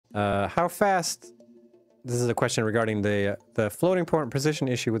How fast... This is a question regarding the floating point precision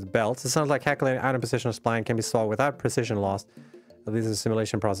issue with belts. It sounds like calculating item position of spline can be solved without precision loss. At least a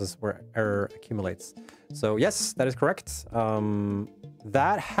simulation process where error accumulates. So yes, that is correct.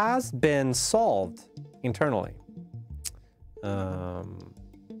 That has been solved internally.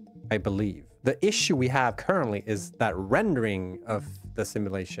 I believe. The issue we have currently is that rendering of the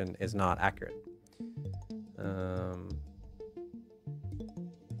simulation is not accurate. And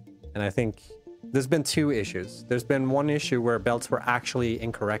I think there's been two issues. There's been one issue where belts were actually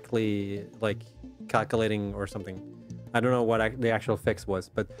incorrectly like calculating or something. I don't know what the actual fix was,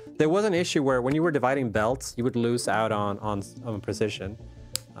 but there was an issue where when you were dividing belts, you would lose out on precision.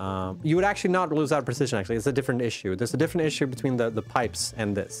 You would actually not lose out on precision, actually. It's a different issue. There's a different issue between the pipes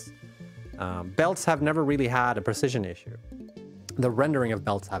and this. Belts have never really had a precision issue. The rendering of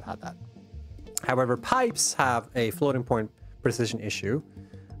belts have had that. However, pipes have a floating point precision issue,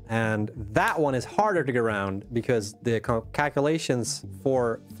 and that one is harder to get around because the calculations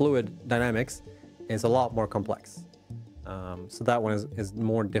for fluid dynamics is a lot more complex. So that one is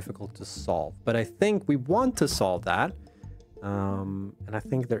more difficult to solve. But I think we want to solve that. And I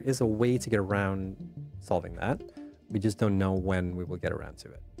think there is a way to get around solving that. We just don't know when we will get around to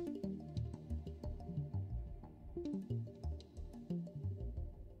it.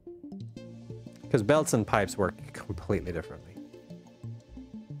 Because belts and pipes work completely differently.